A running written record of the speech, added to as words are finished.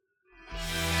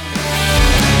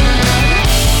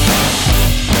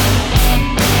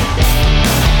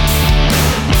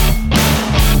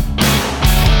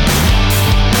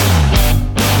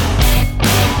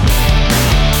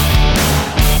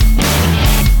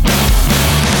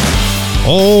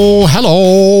Oh,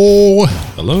 hello.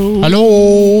 Hello.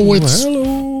 Hello. It's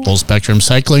hello. Full Spectrum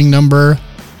Cycling number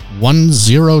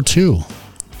 102.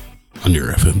 On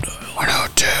your FM dial.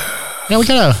 102. Yeah,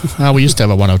 we used to have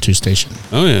a 102 station.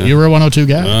 Oh, yeah. You were a 102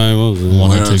 guy? I was.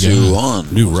 102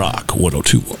 on. New Rock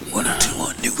 1021.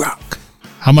 1021 New Rock.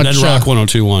 How much? Then Rock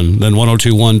 1021. Then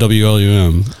 1021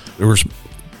 WLUM. There was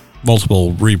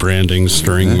multiple rebrandings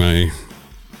during my...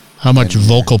 How much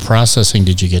vocal processing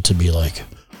did you get to be like?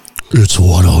 It's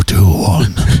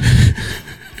 1021.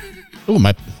 Oh,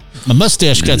 my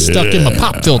mustache got stuck in my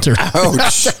pop filter.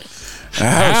 Ouch.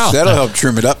 Ow. That'll help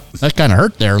trim it up. That kind of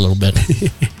hurt there a little bit.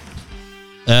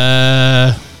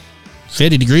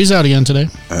 50 degrees out again today.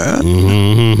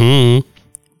 Mm-hmm.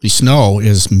 The snow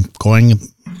is going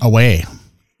away.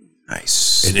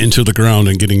 Nice. And into the ground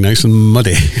and getting nice and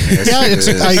muddy.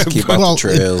 Keep up the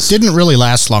trails. It didn't really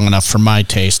last long enough for my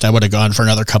taste. I would have gone for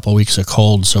another couple of weeks of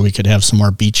cold so we could have some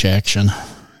more beach action.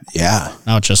 Yeah.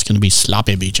 Now it's just going to be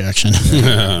sloppy beach action.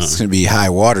 It's going to be high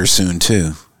water soon,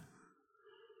 too.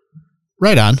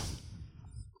 Right on.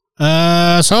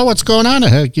 So what's going on?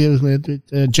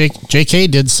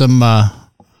 JK did some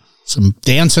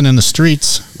dancing in the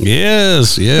streets.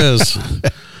 Yes.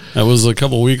 That was a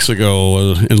couple weeks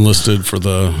ago. Enlisted for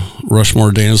the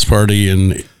Rushmore dance party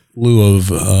in lieu of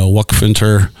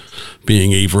Wuckfinter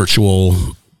being a virtual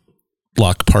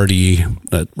block party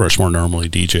that Rushmore normally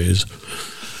DJs.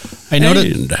 I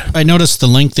noticed the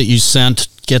link that you sent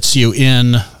gets you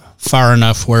in far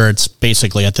enough where it's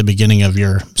basically at the beginning of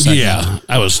your segment. Yeah,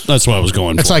 that's what I was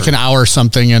going for. It's like an hour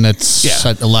something, and it's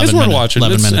 11 it's minutes. watching.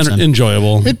 11 it's minutes in.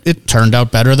 enjoyable. It turned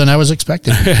out better than I was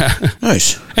expecting.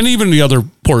 Nice. And even the other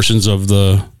portions of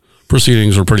the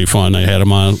proceedings were pretty fun. I had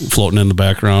them on floating in the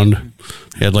background.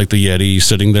 I had like the Yeti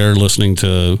sitting there listening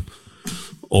to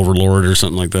Overlord or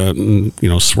something like that, and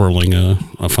swirling a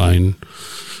fine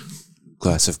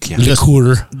Glass of Chianti.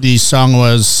 liqueur. The song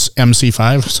was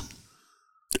MC5's.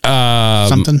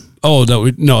 Something? Oh,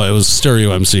 no, it was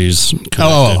Stereo MCs.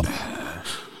 Oh.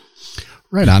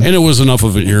 Right on. And it was enough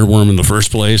of an earworm in the first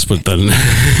place, but then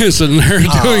sitting there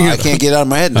doing I it. can't get out of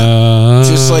my head now.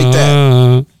 Just like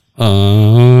that.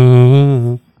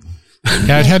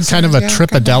 Yeah, it had kind of a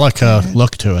Tripadelica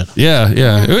look to it. Yeah.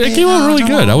 It came out really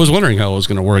good. I was wondering how it was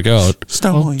going to work out.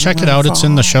 Well, check it out. It's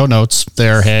in the show notes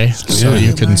there, hey? So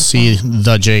you can see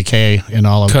the JK in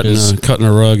all of his Cutting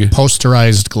a rug.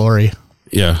 posterized glory.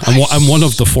 Yeah, I'm one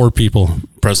of the 4 people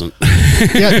present.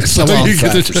 Yeah, so well,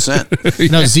 5%.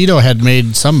 Zito had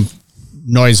made some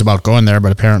noise about going there,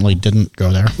 but apparently didn't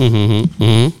go there.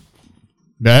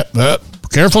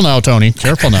 Careful now, Tony.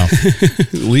 Careful now.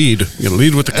 Lead. You gotta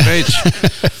lead with the courage.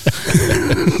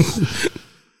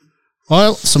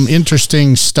 Well, some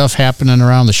interesting stuff happening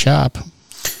around the shop.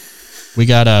 We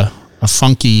got a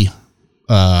funky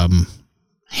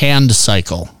hand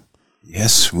cycle.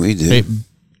 Yes, we do.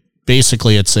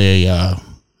 Basically, it's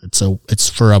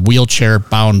for a wheelchair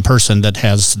bound person that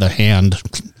has the hand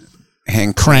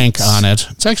crank on it.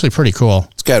 It's actually pretty cool.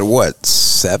 It's got what,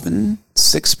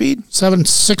 6 speed?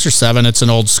 6 or 7. It's an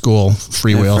old school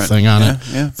freewheel thing on it.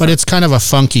 Yeah, but it's kind of a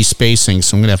funky spacing,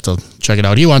 so I'm gonna have to check it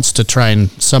out. He wants to try and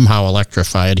somehow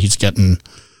electrify it. He's getting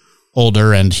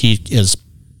older, and he is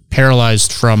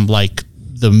paralyzed from like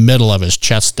the middle of his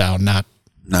chest down, not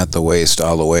the waist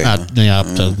all the way. up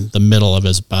to the middle of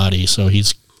his body. So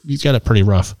he's got it pretty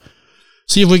rough.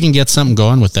 See if we can get something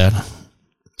going with that.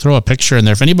 Throw a picture in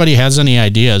there. If anybody has any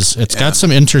ideas, it's got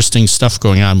some interesting stuff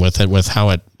going on with it, with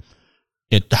how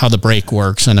how the brake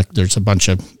works, and there's a bunch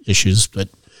of issues, but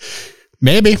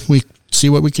maybe we see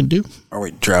what we can do. Or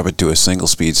we drop it to a single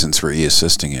speed since we're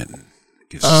e-assisting it.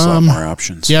 Gives us a lot more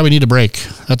options. Yeah, we need a brake.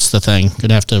 That's the thing.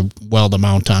 Gonna have to weld a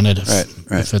mount on it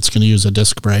if it's gonna use a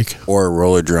disc brake. Or a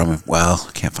roller drum. Well,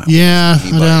 can't find one. Yeah, I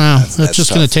don't know. That's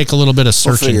just gonna take a little bit of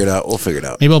searching. We'll figure it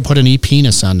out. Maybe I'll put an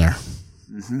e-penis on there.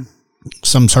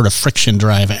 Some sort of friction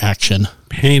drive action.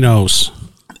 Penos.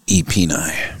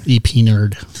 E-peni.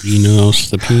 EP-nerd. Penos,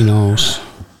 the Penos.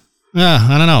 Yeah,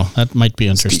 I don't know. That might be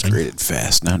interesting. Degraded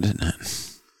fast now, didn't it?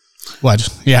 What?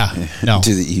 Yeah. No.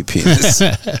 To the e-penis.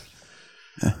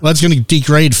 Well, it's going to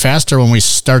degrade faster when we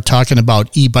start talking about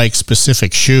e-bike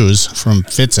specific shoes from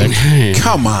Fitzik.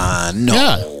 Come on. No.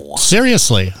 Yeah.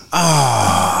 Seriously.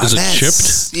 Oh, is it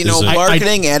chipped?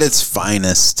 Marketing at its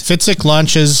finest. Fitzik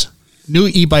launches new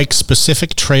e-bike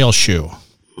specific trail shoe.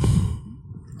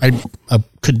 I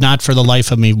could not for the life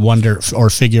of me wonder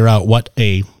or figure out what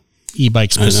a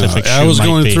e-bike specific shoe I was might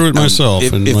going be. through it myself.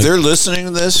 If they're listening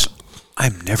to this,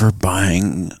 I'm never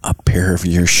buying a pair of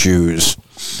your shoes.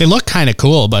 They look kind of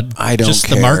cool, but I don't just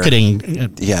care. the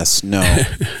marketing. Yes, no.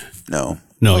 No,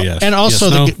 yes. And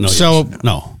also, yes, no,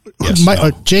 no.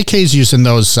 Yes. JK's using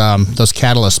those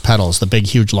Catalyst pedals, the big,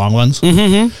 huge, long ones.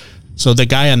 Mm-hmm. So the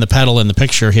guy on the pedal in the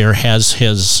picture here has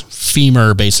his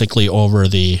femur basically over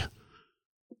the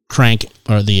crank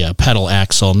or the pedal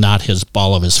axle, not his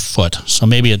ball of his foot. So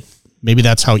maybe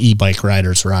that's how e-bike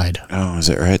riders ride. Oh, is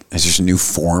that right? Is there a new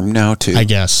form now too? I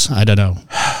guess. I don't know.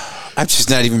 I'm just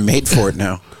not even made for it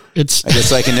now. I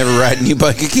guess I can never ride an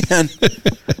e-bike again.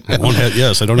 I don't have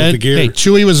the gear. Hey,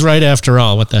 Chewy was right after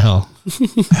all. What the hell?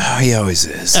 Oh, he always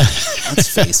is.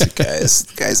 Let's face it, guys.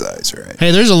 The guy's always right.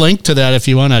 Hey, there's a link to that if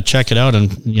you want to check it out.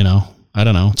 And, I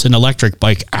don't know. It's an Electric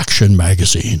Bike Action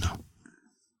magazine.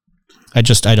 I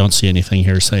don't see anything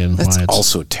here saying That's why it's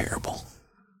also terrible.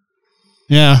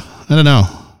 Yeah, I don't know.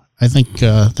 I think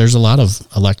there's a lot of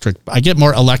I get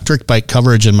more electric bike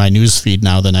coverage in my news feed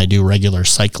now than I do regular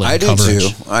cycling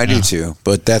coverage. I do too.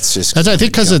 But that's just I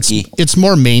think because it's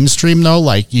more mainstream though.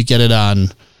 Like you get it on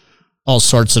all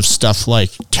sorts of stuff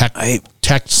like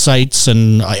tech sites,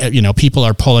 and people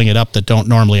are pulling it up that don't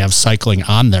normally have cycling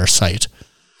on their site.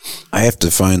 I have to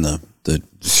find the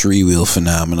 3-wheel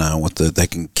phenomenon that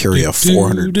can carry a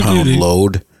 400-pound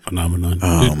load. Phenomenon.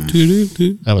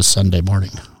 That was Sunday morning.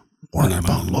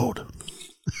 400-pound load.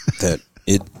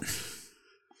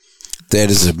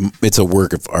 It's a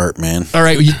work of art, man. All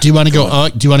right, do you want to go?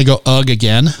 Do you want to go UGG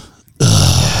again?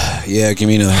 Yeah, give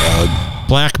me another UGG.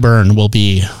 Blackburn will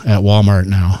be at Walmart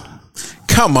now.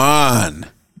 Come on.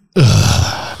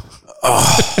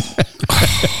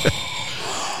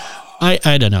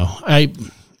 I don't know.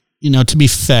 To be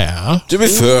fair,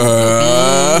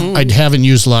 I haven't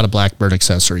used a lot of Blackburn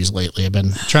accessories lately. I've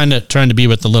been trying to be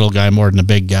with the little guy more than the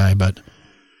big guy, but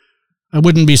I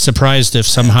wouldn't be surprised if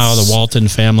somehow the Walton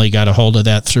family got a hold of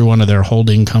that through one of their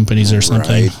holding companies or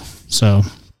something. Right. So,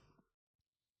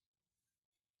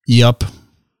 yup.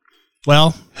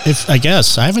 Well, I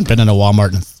guess I haven't been in a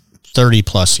Walmart in 30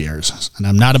 plus years, and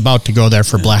I'm not about to go there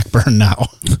for Blackburn now.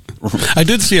 I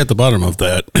did see at the bottom of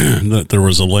that there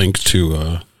was a link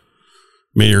to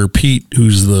Mayor Pete,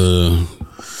 who's the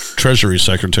Treasury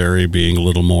Secretary, being a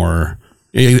little more.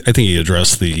 I think he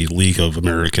addressed the League of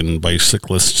American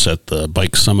Bicyclists at the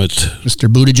Bike Summit.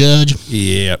 Mr. Buttigieg?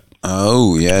 Yeah.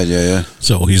 Oh, yeah.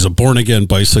 So he's a born-again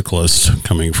bicyclist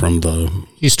coming from the...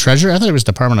 He's Treasurer? I thought it was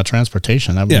Department of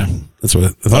Transportation. That's what I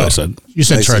thought I said. You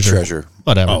said Treasurer.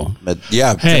 Whatever. Oh. But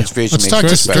yeah, hey,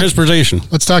 transportation.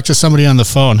 Let's talk to somebody on the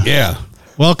phone. Yeah.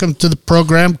 Welcome to the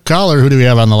program. Caller, who do we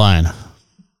have on the line?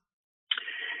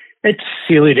 It's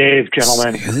Sealy Dave,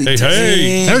 gentlemen.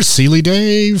 Hey. There's Sealy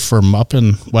Dave from up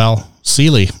in,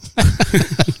 Sealy.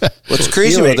 What's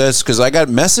crazy about this, because I got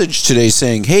a message today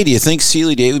saying, hey, do you think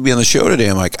Sealy Dave would be on the show today?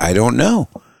 I'm like, I don't know.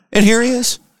 And here he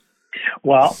is.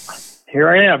 Well, here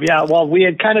I am. Yeah, well, we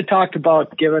had kind of talked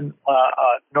about giving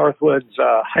Northwood's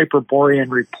Hyperborean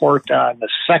report on the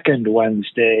second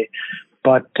Wednesday.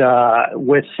 But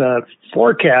with the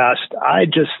forecast, I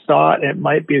just thought it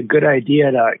might be a good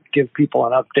idea to give people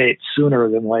an update sooner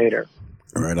than later.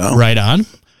 Right on.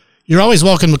 You're always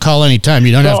welcome to call anytime.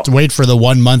 You don't have to wait for the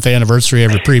 1 month anniversary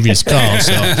of your previous call.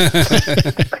 So. I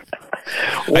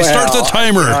start the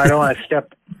timer. I don't want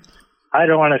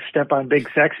to step on Big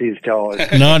Sexy's toes.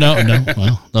 No.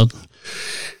 Well,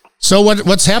 so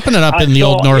what's happening up in the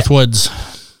old Northwoods?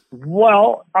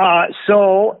 Well,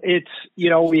 so it's,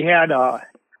 we had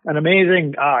an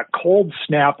amazing cold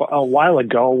snap a while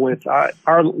ago with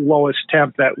our lowest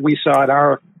temp that we saw at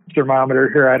our thermometer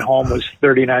here at home was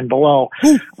 39 below.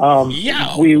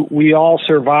 We all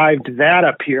survived that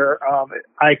up here.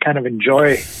 I kind of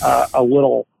enjoy a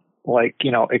little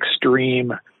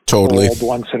extreme cold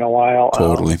once in a while.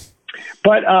 Totally.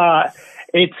 But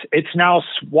it's now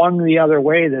swung the other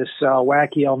way, this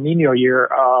wacky El Nino year.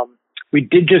 We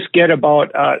did just get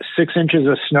about 6 inches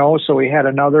of snow, so we had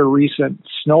another recent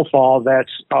snowfall.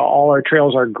 That's all our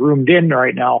trails are groomed in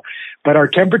right now. But our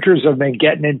temperatures have been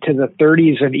getting into the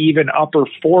 30s and even upper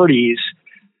 40s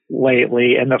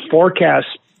lately, and the forecast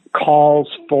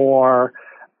calls for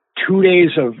 2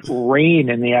 days of rain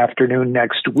in the afternoon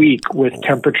next week with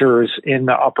temperatures in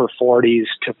the upper 40s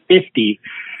to 50.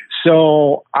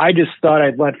 So I just thought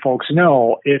I'd let folks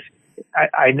know if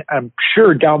I'm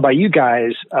sure down by you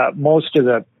guys, most of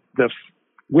the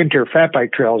winter fat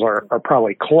bike trails are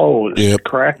probably closed,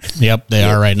 correct? Yep, they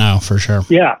are right now for sure.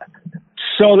 Yeah.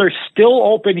 So they're still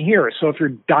open here. So if you're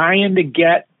dying to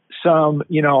get some,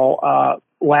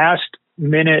 last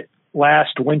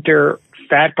winter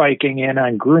fat biking in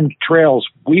on groomed trails,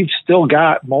 we've still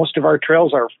got most of our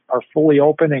trails are fully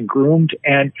open and groomed.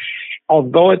 And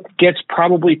although it gets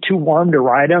probably too warm to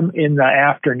ride them in the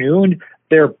afternoon,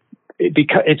 they're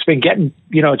because it's been getting,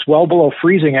 it's well below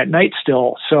freezing at night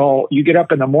still. So you get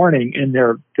up in the morning and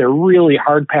they're really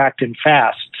hard packed and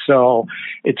fast. So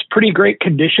it's pretty great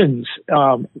conditions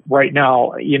right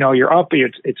now. You're up,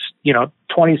 it's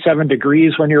 27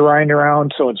 degrees when you're riding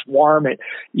around, so it's warm.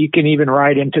 You can even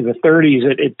ride into the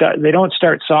 30s. They don't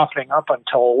start softening up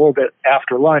until a little bit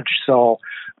after lunch. So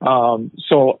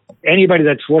anybody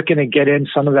that's looking to get in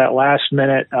some of that last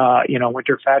minute,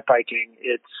 winter fat biking,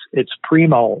 it's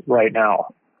primo right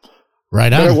now.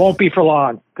 Right on. But it won't be for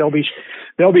long. They'll be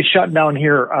shutting down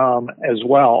here as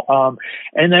well.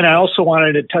 And then I also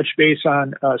wanted to touch base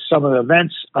on some of the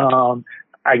events.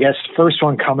 I guess first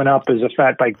one coming up is a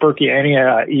Fat Bike Berkey. Any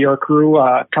your crew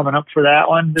coming up for that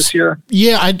one this year?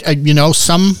 Yeah,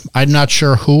 I'm not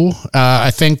sure who. I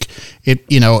think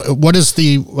what is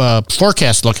the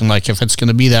forecast looking like? If it's going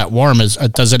to be that warm,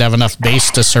 does it have enough base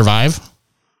to survive?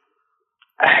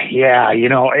 Yeah,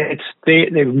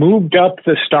 they've moved up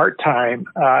the start time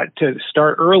to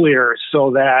start earlier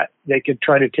so that they could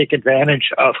try to take advantage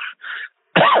of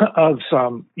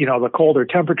some, the colder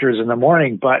temperatures in the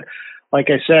morning. But like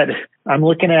I said, I'm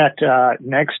looking at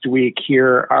next week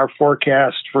here. Our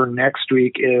forecast for next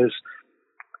week is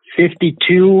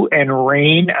 52 and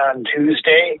rain on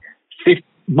Tuesday,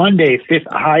 Monday,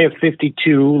 high of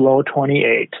 52, low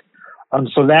 28.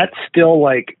 So that's still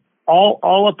like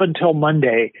all up until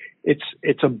Monday.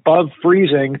 It's above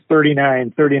freezing,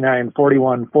 39,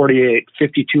 41, 48,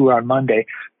 52 on Monday,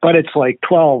 but it's like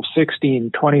 12,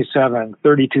 16, 27,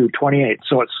 32, 28.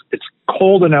 So it's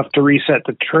cold enough to reset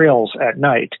the trails at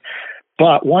night.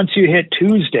 But once you hit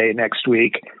Tuesday next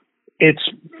week, it's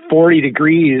 40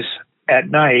 degrees at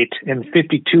night and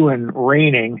 52 and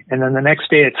raining. And then the next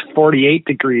day it's 48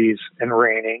 degrees and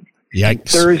raining. Yikes.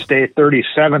 Thursday,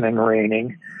 37 and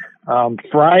raining.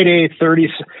 Friday, 30.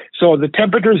 So the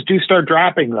temperatures do start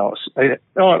dropping though.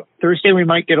 Thursday we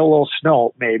might get a little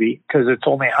snow maybe because it's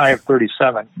only high of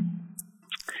 37.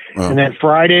 Wow. And then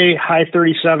Friday, high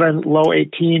 37, low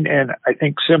 18. And I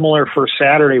think similar for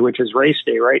Saturday, which is race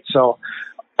day, right? So,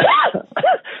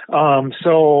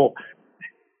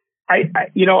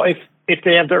 if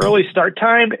they have the early start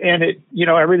time and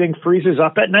everything freezes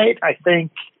up at night, I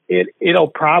think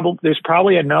there's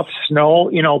probably enough snow,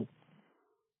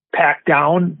 packed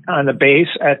down on the base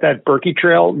at that Berkey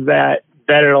Trail that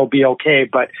it'll be okay.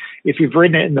 But if you've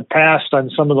ridden it in the past on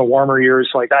some of the warmer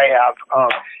years like I have,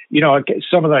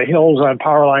 some of the hills on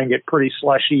Powerline get pretty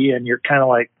slushy and you're kind of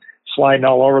like sliding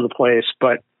all over the place.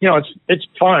 But, it's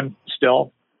fun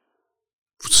still.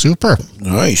 Super.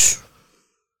 Nice.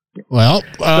 Well,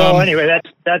 so anyway,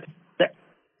 that's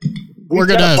we've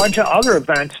got a bunch of other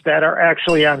events that are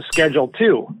actually on schedule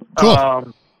too.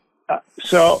 Cool.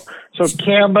 So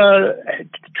CAMBA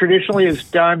traditionally has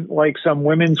done like some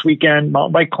women's weekend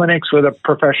mountain bike clinics with a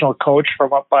professional coach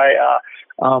from up by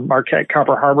Marquette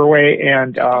Copper Harbor Way,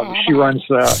 and she runs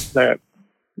the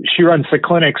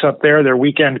clinics up there. They're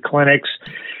weekend clinics.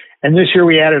 And this year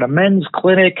we added a men's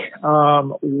clinic.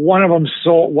 One of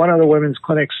the women's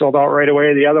clinics sold out right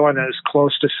away. The other one is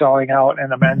close to selling out,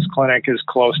 and the men's clinic is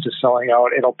close to selling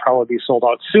out. It'll probably be sold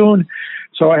out soon.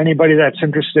 So anybody that's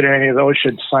interested in any of those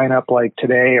should sign up like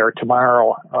today or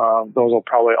tomorrow. Those will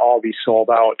probably all be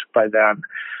sold out by then.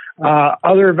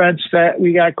 Other events that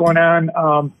we got going on,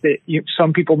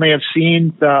 some people may have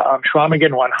seen the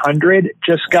Schwamigan 100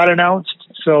 just got announced.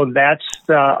 So that's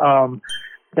the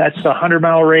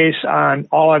 100-mile race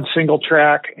all on single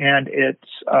track, and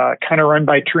it's kind of run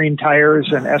by Terrene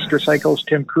Tires and Esker Cycles.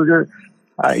 Tim Kruger,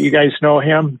 you guys know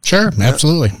him? Sure,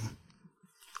 absolutely.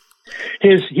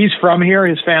 He's from here.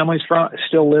 His family's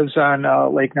still lives on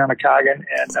Lake Namakagon,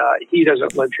 and he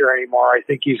doesn't live here anymore. I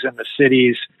think he's in the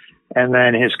cities, and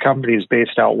then his company's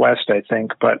based out west, I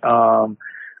think. But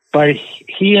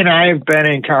he and I have been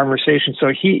in conversation. So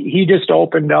he just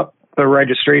opened up the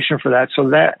registration for that. So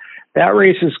that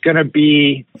race is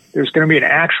there's going to be an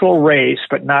actual race,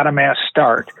 but not a mass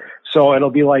start. So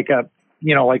it'll be like a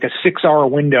 6-hour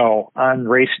window on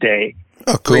race day.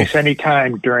 Oh, cool. Race any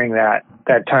time during that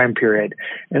time period.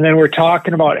 And then we're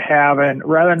talking about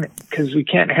because we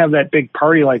can't have that big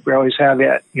party like we always have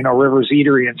at, Rivers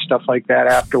Eatery and stuff like that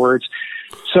afterwards.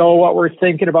 So what we're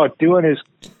thinking about doing is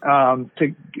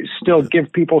to still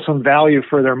give people some value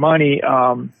for their money,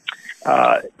 have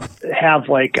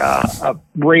like a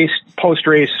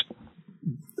post-race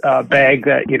bag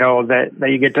that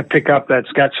you get to pick up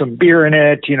that's got some beer in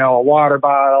it, a water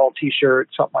bottle, T-shirt,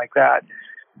 something like that.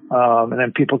 And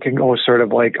then people can go sort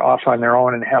of like off on their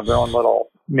own and have their own little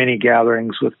mini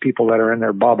gatherings with people that are in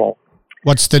their bubble.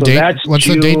 What's the date? What's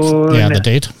June, the date? Yeah, the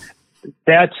date.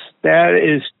 that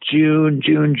is June.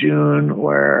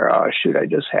 Where I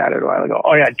just had it a while ago.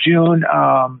 Oh yeah, June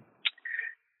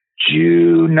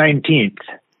 19th.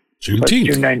 June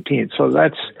 19th. So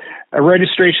that's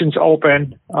registration's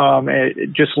open.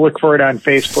 Just look for it on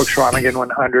Facebook, Schwamigan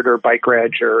 100, or Bike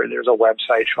Reg, or there's a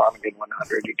website, Schwamigan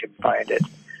 100. You can find it.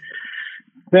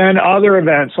 Then other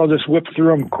events, I'll just whip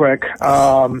through them quick.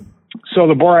 So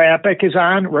the Bora Epic is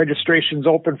on. Registration's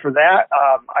open for that.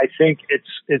 I think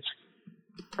it's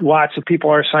lots of people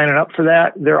are signing up for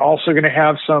that. They're also going to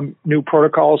have some new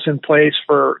protocols in place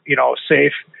for,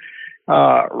 safe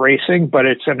racing, but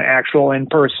it's an actual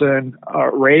in-person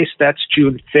race. That's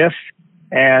June 5th.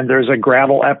 And there's a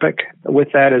gravel epic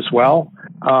with that as well.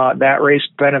 That race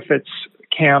benefits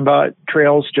Camba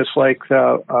trails just like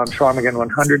the Schwamigan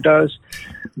 100 does.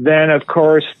 Then, of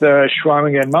course, the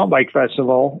Schwamigan Mountain Bike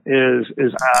Festival is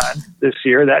on this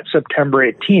year. That's September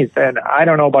 18th. And I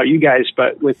don't know about you guys,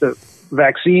 but with the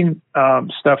vaccine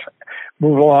stuff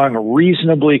moving along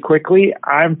reasonably quickly,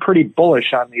 I'm pretty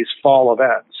bullish on these fall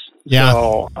events. Yeah.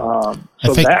 So I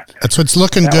think that's what's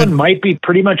looking that good. One might be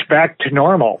pretty much back to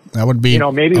normal. That would be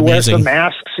maybe amazing. wear some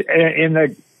masks in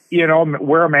the,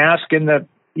 wear a mask in the,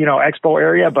 expo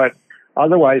area, but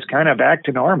otherwise kind of back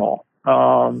to normal.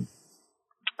 The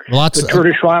Tour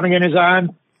de Schwamigan is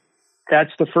on.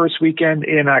 That's the first weekend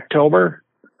in October.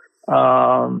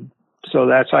 So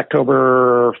that's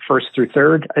October 1st through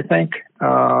 3rd, I think.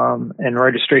 And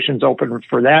registration's open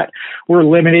for that. We're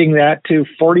limiting that to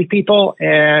 40 people,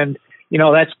 and,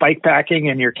 that's bike packing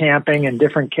and you're camping in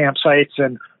different campsites,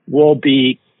 and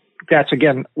that's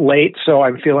again late. So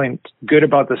I'm feeling good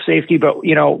about the safety, but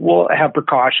we'll have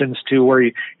precautions too,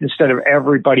 where instead of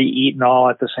everybody eating all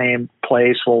at the same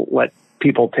place, we'll let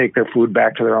people take their food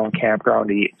back to their own campground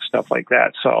to eat, stuff like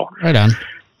that. So right on.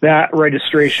 That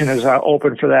registration is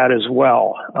open for that as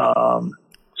well.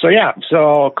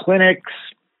 So clinics,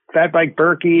 Fat Bike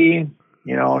Berkey,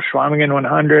 Schwamigan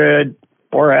 100,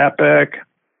 Bora Epic,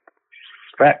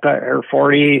 Fat Air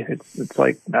 40. It's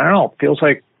like, I don't know, it feels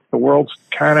like the world's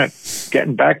kind of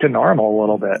getting back to normal a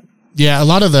little bit. Yeah, a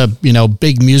lot of the,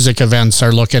 big music events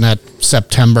are looking at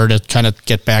September to kind of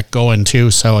get back going too.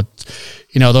 So,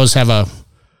 those have a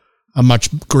much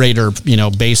greater,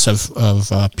 base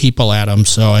of people at them.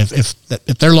 So if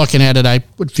they're looking at it, I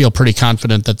would feel pretty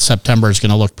confident that September is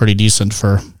going to look pretty decent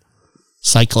for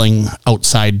cycling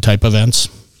outside type events.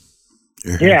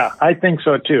 Yeah, I think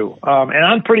so too. And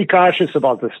I'm pretty cautious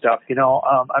about this stuff.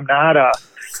 I'm not a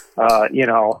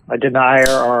denier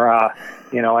or,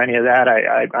 any of that.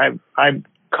 I'm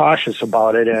cautious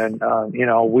about it. And,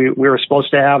 we were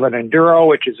supposed to have an enduro,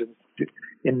 which is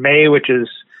in May, which is,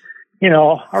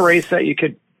 a race that you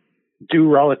could do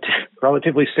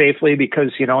relatively safely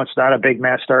because, it's not a big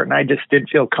mass start. And I just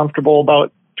didn't feel comfortable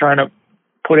about trying to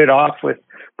pull it off with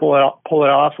the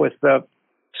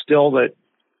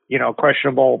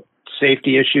questionable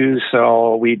safety issues.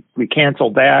 So we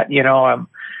canceled that.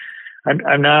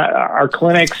 I'm not, our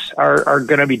clinics are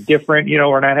going to be different.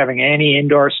 We're not having any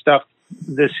indoor stuff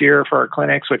this year for our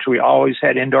clinics, which we always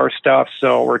had indoor stuff.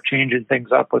 So we're changing things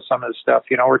up with some of the stuff.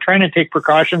 We're trying to take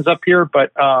precautions up here,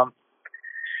 but but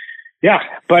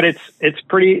it's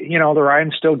pretty, the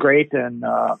riding's still great. And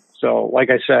so like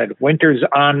I said, winter's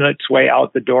on its way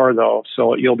out the door though.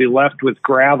 So you'll be left with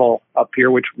gravel up here,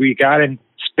 which we got in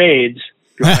spades.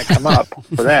 If you want to come up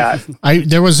for that.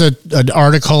 There was an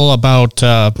article about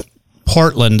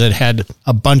Portland that had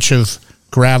a bunch of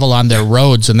gravel on their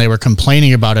roads, and they were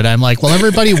complaining about it. I'm like, well,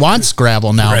 everybody wants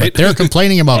gravel now, right? But they're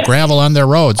complaining about gravel on their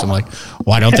roads. I'm like,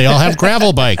 why don't they all have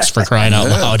gravel bikes, for crying out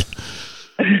loud?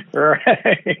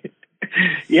 Right.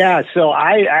 Yeah. So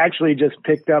I actually just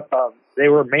picked up, they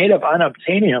were made of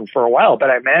unobtainium for a while, but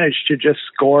I managed to just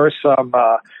score some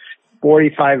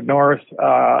 45 North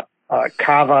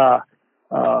Cava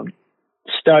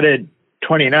studded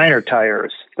 29er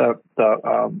tires, the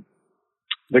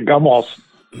Gumwalls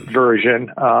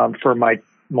version for my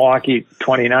Milwaukee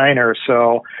 29er.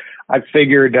 So I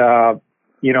figured, our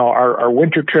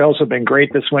winter trails have been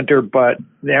great this winter, but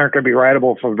they aren't going to be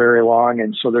rideable for very long.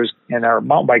 And so our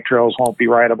mountain bike trails won't be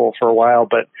rideable for a while,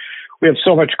 but we have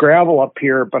so much gravel up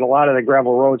here, but a lot of the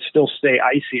gravel roads still stay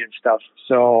icy and stuff.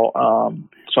 So,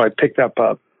 I picked up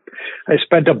I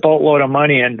spent a boatload of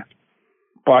money and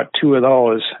bought 2 of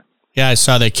those. Yeah. I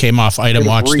saw they came off Item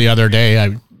Watch the other day.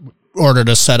 I ordered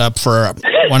a setup for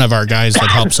one of our guys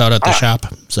that helps out at the shop.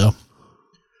 So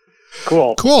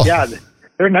cool. Yeah.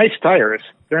 They're nice tires.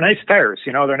 They're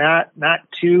not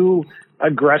too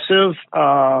aggressive,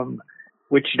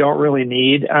 which you don't really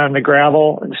need on the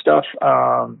gravel and stuff.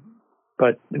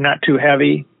 But not too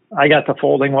heavy. I got the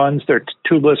folding ones. They're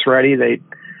tubeless ready.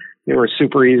 they were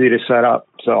super easy to set up.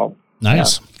 So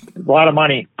Nice. yeah, a lot of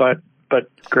money, but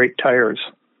great tires.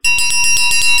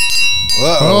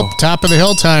 Oh, top of the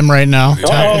hill time right now.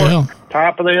 Top of the hill.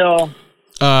 Top of the hill.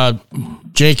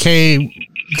 JK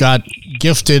got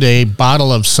gifted a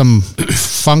bottle of some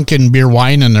funkin' beer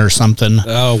winin' or something.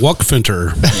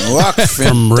 Wuckfinter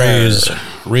from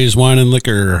Ray's Wine and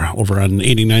Liquor over on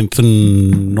 89th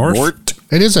and North.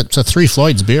 It's a Three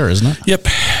Floyds beer, isn't it? Yep.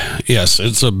 Yes,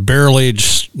 it's a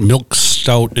barrel-aged milk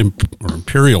stout or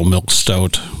imperial milk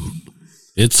stout.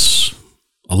 It's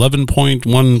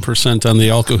 11.1% on the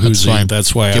alcohol.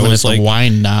 That's why I was like a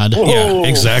wine nod. Yeah,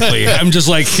 exactly. I'm just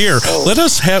like, let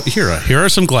us have here are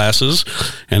some glasses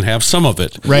and have some of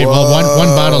it. Right. Whoa. Well, one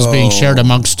bottle's being shared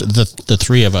amongst the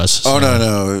three of us. So. Oh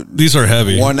no. These are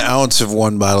heavy. 1 ounce of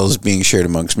one bottle is being shared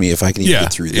amongst me if I can even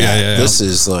get through that. Yeah. This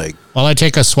is like while I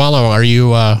take a swallow, are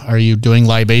you doing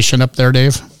libation up there,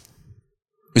 Dave?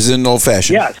 Is it an old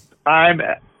fashioned? Yes.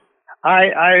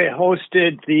 I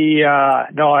hosted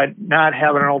I'm not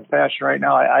having an old fashioned right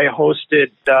now. I hosted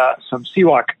some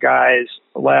Seawalk guys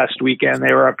last weekend.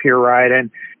 They were up here riding,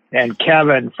 and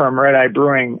Kevin from Red Eye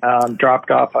Brewing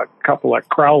dropped off a couple of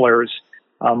crowlers.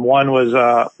 One was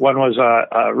a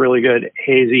really good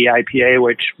hazy IPA,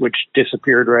 which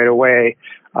disappeared right away,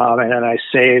 and then I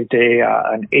saved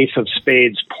an Ace of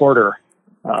Spades porter,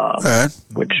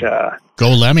 which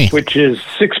go Lemmy, which is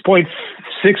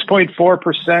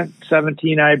 6.4%,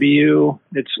 17 IBU.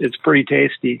 It's pretty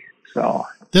tasty. So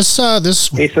this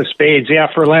Ace of Spades,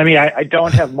 for Lemmy. I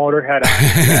don't have Motorhead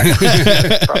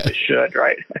on. Probably should,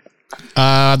 right?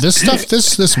 This stuff,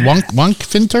 this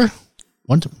Wuckfinter.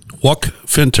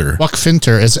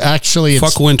 Wuckfinter is actually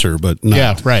fuck winter, but not.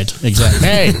 Yeah, right, exactly.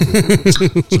 Hey,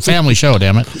 it's a family show,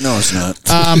 damn it. No, it's not.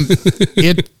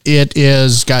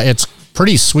 It's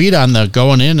pretty sweet on the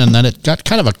going in, and then it got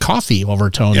kind of a coffee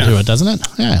overtone to it, doesn't it?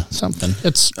 Yeah, something.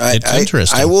 It's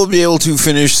interesting. I will be able to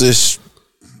finish this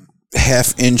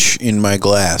half inch in my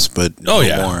glass, but no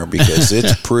more because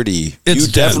it's pretty. You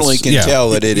definitely can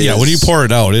tell that it is. Yeah, when you pour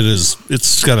it out,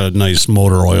 it's got a nice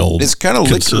motor oil. It's kind of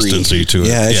consistency to it.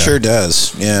 Yeah, it sure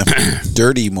does. Yeah,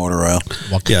 dirty motor oil.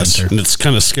 Yes, and it's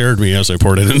kind of scared me as I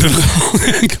poured it into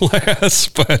the glass,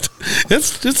 but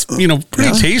it's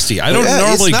pretty tasty. I don't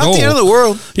normally it's not the end of the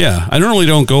world. Yeah, I normally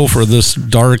don't go for this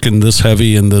dark and this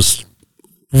heavy and this.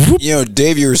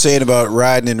 Dave, you were saying about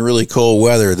riding in really cold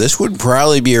weather. This would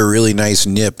probably be a really nice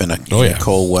nip in a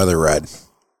cold weather ride.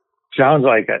 Sounds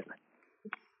like it.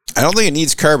 I don't think it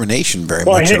needs carbonation very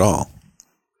much at all.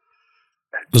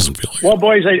 Doesn't feel like it. Well,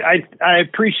 boys, I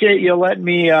appreciate you letting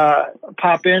me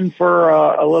pop in for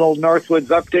a little Northwoods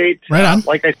update. Right on.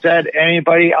 Like I said,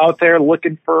 anybody out there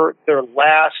looking for their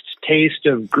last taste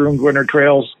of groomed winter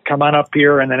trails, come on up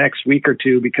here in the next week or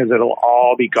two because it'll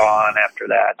all be gone after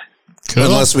that. Cool.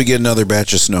 Unless we get another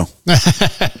batch of snow.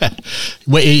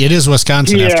 It is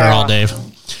Wisconsin after all, Dave.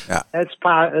 Yeah,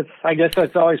 I guess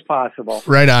that's always possible.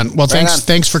 Right on. Well,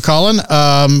 thanks for calling.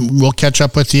 We'll catch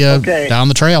up with you down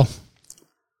the trail.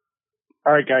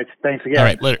 All right, guys. Thanks again. All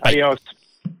right, later. Adios.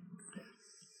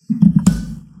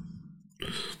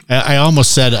 I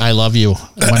almost said I love you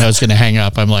when I was going to hang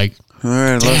up. I'm like, all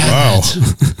right, wow.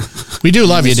 We do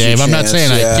love you, Dave. I'm not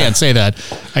saying I can't say that.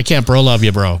 I can't love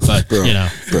you, bro. But,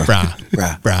 brah.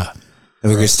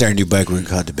 And we're going to start a new bike. We're going to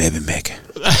call it the Baby Make.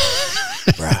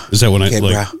 Is that when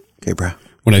bro.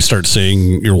 When I start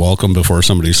saying you're welcome before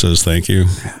somebody says thank you?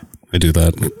 I do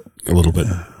that a little bit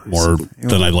more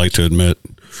than I'd like to admit.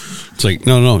 It's like,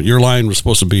 no, your line was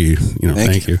supposed to be,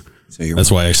 thank you. So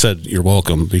that's why I said you're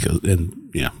welcome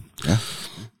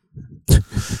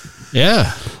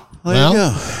Yeah.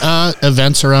 Well,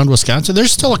 events around Wisconsin.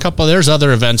 There's still there's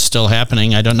other events still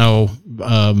happening. I don't know.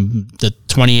 The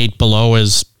 28 Below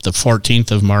is the 14th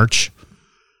of March.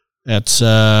 That's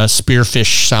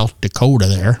Spearfish, South Dakota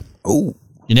there. Oh.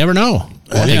 You never know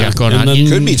what they got going on.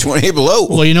 Could be 28 Below.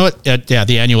 Well, you know what?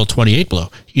 The annual 28 Below.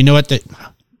 You know what they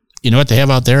have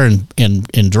out there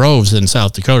in droves in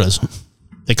South Dakotas?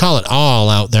 They call it all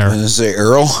out there. Does it say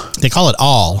Earl? They call it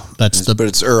all. But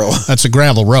it's Earl. That's a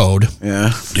gravel road. Yeah.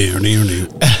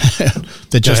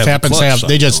 That just happens to have.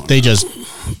 They just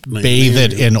bathe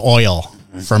it in oil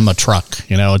from a truck.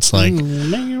 It's like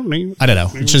I don't know.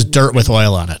 It's just dirt with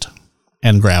oil on it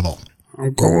and gravel.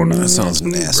 That sounds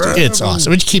nasty. It's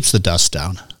awesome. It keeps the dust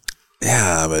down.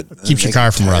 Yeah, but keeps your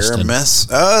car from rusting. Mess.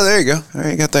 Oh, there you go. All right,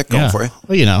 you got that going for you.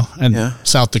 Well,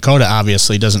 South Dakota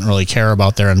obviously doesn't really care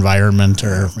about their environment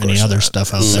or any other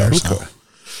stuff out there. So.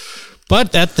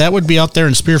 But that would be out there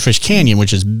in Spearfish Canyon,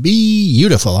 which is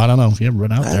beautiful. I don't know if you ever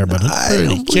been out there, but it's pretty I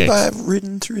don't believe I've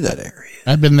ridden through that area.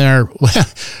 I've been there.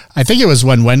 I think it was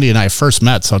when Wendy and I first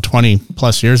met, so 20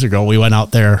 plus years ago. We went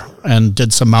out there and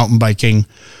did some mountain biking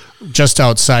just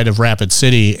outside of Rapid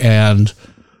City, and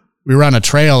we were on a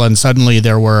trail, and suddenly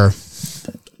there were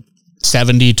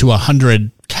 70 to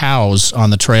 100 cows on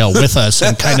the trail with us,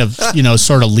 and kind of,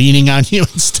 sort of leaning on you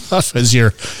and stuff as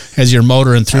you're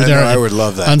motoring through there. I would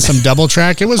love that on some double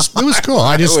track. It was cool.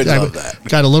 I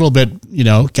got a little bit,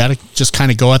 got to just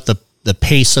kind of go at the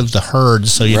pace of the herd,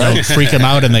 so you don't freak them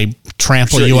out and they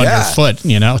trample you underfoot.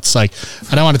 It's like,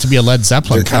 I don't want it to be a Led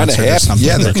Zeppelin concert or something.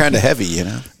 Yeah, they're kind of heavy,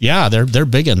 Yeah, they're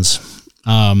big uns.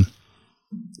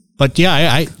 But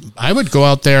yeah, I would go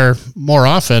out there more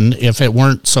often if it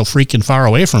weren't so freaking far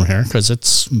away from here, because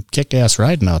it's kick-ass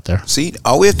riding out there. See,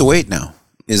 all we have to wait now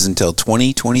is until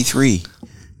 2023,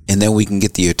 and then we can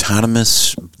get the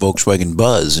autonomous Volkswagen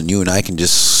Buzz, and you and I can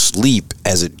just sleep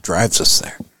as it drives us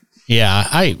there. Yeah,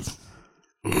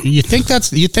 you think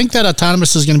that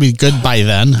autonomous is going to be good by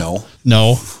then? No.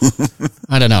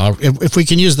 I don't know. If we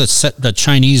can use the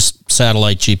Chinese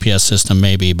satellite GPS system,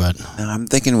 maybe. But no, I'm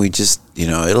thinking we just,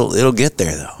 it'll get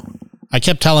there though. I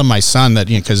kept telling my son that,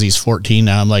 because he's 14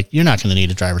 now, I'm like, you're not going to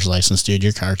need a driver's license, dude.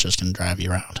 Your car's just going to drive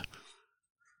you around.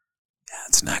 Yeah,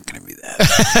 it's not going to be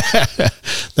that.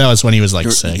 That was when he was like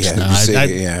 6.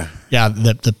 Yeah.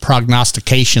 The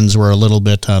prognostications were a little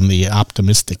bit on the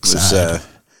optimistic side.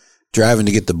 Driving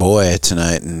to get the boy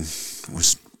tonight, and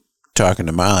was talking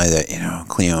to Molly that,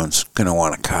 Cleon's going to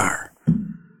want a car.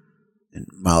 And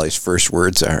Molly's first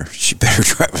words are, she better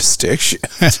drive a stick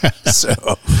shift. So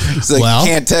it's like,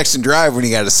 you can't text and drive when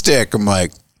you got a stick. I'm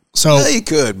like, you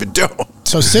could, but don't.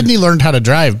 So Sydney learned how to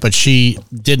drive, but she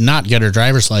did not get her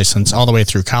driver's license all the way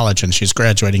through college, and she's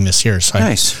graduating this year. So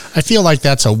nice. I feel like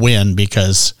that's a win,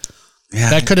 because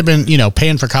that could have been,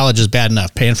 paying for college is bad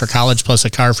enough. Paying for college plus a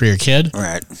car for your kid.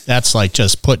 Right. That's like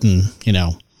just putting,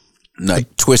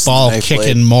 like twisting ball the knife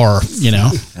kicking blade. More,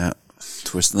 Yeah.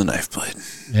 Twisting the knife blade.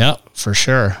 Yeah, for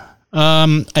sure.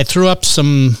 I threw up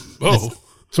some. Whoa.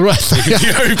 Are you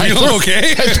feeling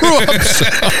okay? I threw up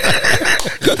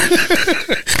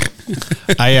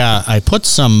I put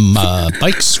some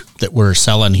bikes that we're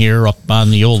selling here up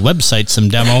on the old website, some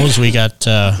demos. We got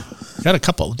a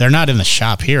couple. They're not in the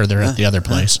shop here. They're at the other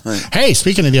place. Hey,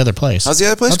 speaking of the other place. How's the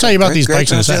other place? I'll tell you about these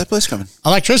bikes in a second. How's the other place coming?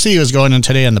 Electricity was going in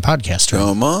today in the podcast room.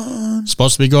 Come on.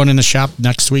 Supposed to be going in the shop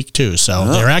next week too. So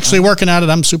they're actually working on it.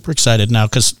 I'm super excited now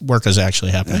because work is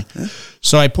actually happening.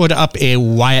 So I put up a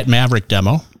Wyatt Maverick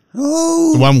demo.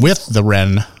 Oh. The one with the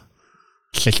Wren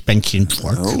kickbenching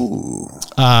fork.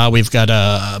 Oh. We've got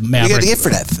a Maverick. What do you got to get for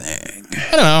that thing?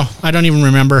 I don't know. I don't even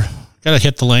remember. Got to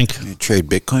hit the link. You trade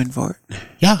Bitcoin for it?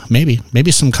 Yeah, maybe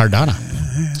some Cardano.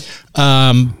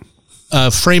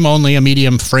 Frame only, a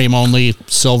medium frame only,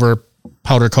 silver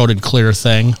powder coated clear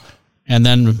thing. And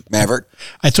then Maverick.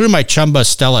 I threw my Chumba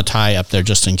Stella tie up there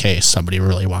just in case somebody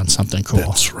really wants something cool.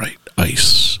 That's right.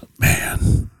 Ice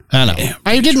man. I don't know. Damn.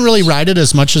 I didn't really ride it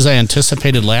as much as I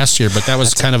anticipated last year, but that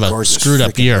was kind of a screwed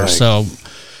up year. Bike. So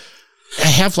I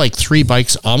have like 3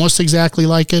 bikes almost exactly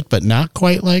like it, but not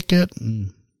quite like it.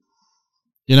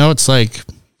 It's like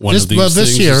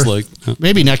this year,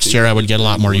 maybe next year I would get a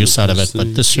lot more use out of it.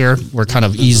 But this year we're kind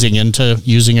of easing into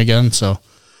using again. So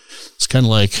it's kind of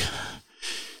like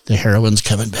the heroin's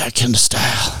coming back into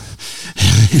style.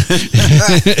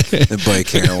 The bike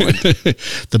heroin.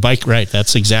 The bike, right.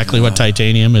 That's exactly what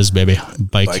titanium is, baby.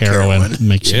 Bike heroin.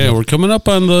 We're coming up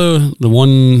on the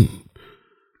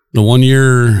 1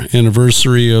 year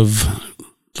anniversary of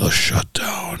the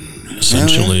shutdown,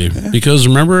 essentially. Because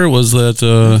remember, it was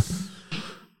that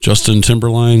Justin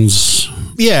Timberline's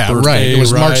right. It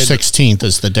was March 16th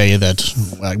is the day that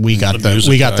we got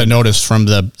the notice from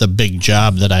the big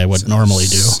job that I would normally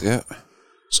do. Yeah.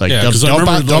 It's like,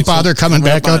 don't bother coming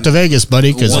back out to Vegas,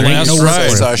 buddy, because there ain't no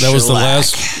ride. That was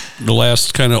the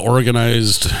last kind of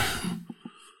organized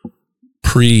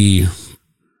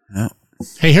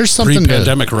Hey, here's something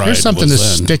pre-pandemic ride. Here's something to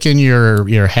stick in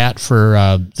your hat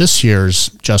for this year's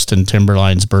Justin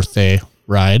Timberline's birthday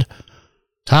ride.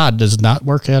 Todd does not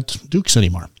work at Duke's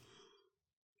anymore.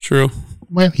 True.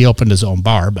 Well, he opened his own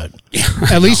bar, but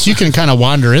at least you can kind of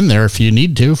wander in there if you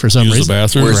need to for some reason. The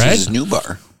bathroom, where's right? his new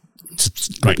bar?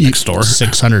 It's right next door.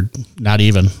 600, not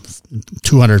even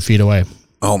 200 feet away.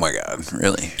 Oh my God!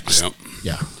 Really?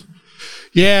 Yep.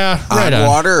 Yeah. Right on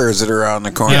water, or is it around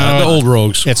the corner? Yeah, the old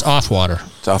Rogues. It's off water.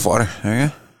 It's off water. There you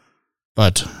go.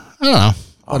 But I don't know.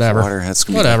 Whatever. Off water. That's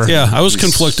gonna whatever. Yeah, I was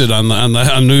conflicted on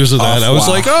news of that. I was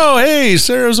like, oh, hey,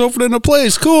 Sarah's opening a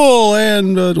place. Cool.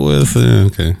 And with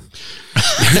okay.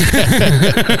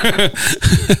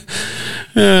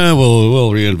 Yeah,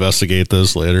 we'll reinvestigate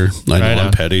this later. I know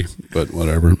I'm petty, but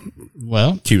whatever.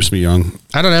 Well, keeps me young.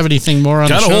 I don't have anything more on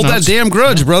the show Gotta hold notes. that damn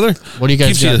grudge, brother. What do you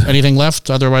guys got? Anything left?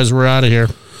 Otherwise, we're out of here.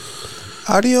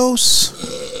 Adios.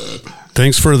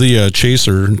 Thanks for the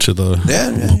chaser to the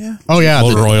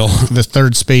motor oil. The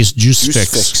Third Space Juice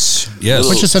Fix. Yes.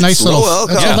 Which is a nice little,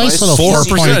 nice little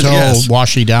 4.0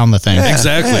 washy down the thing. Yeah.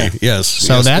 Exactly. Yes.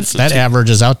 So that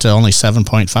averages out to only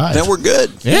 7.5. Then we're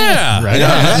good. Yeah. Right.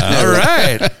 All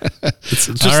right. It's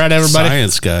just all right, everybody.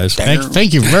 Science, guys.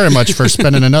 Thank you very much for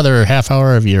spending another half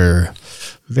hour of your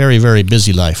very, very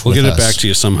busy life. We'll with get us. it back to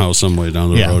you somehow, some way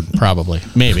down the road. Probably.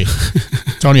 Maybe.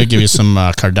 Tony will give you some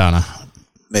Cardano.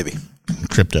 Maybe.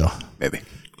 Crypto. Maybe.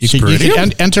 You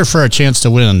can enter for a chance to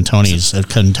win Tony's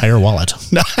entire wallet.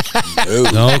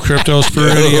 No, Crypto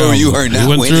Spiridium. No, you are not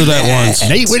We went through that once.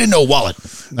 Ain't winning no wallet.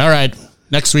 All right.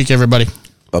 Next week, everybody.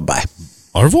 Bye-bye.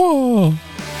 Au revoir.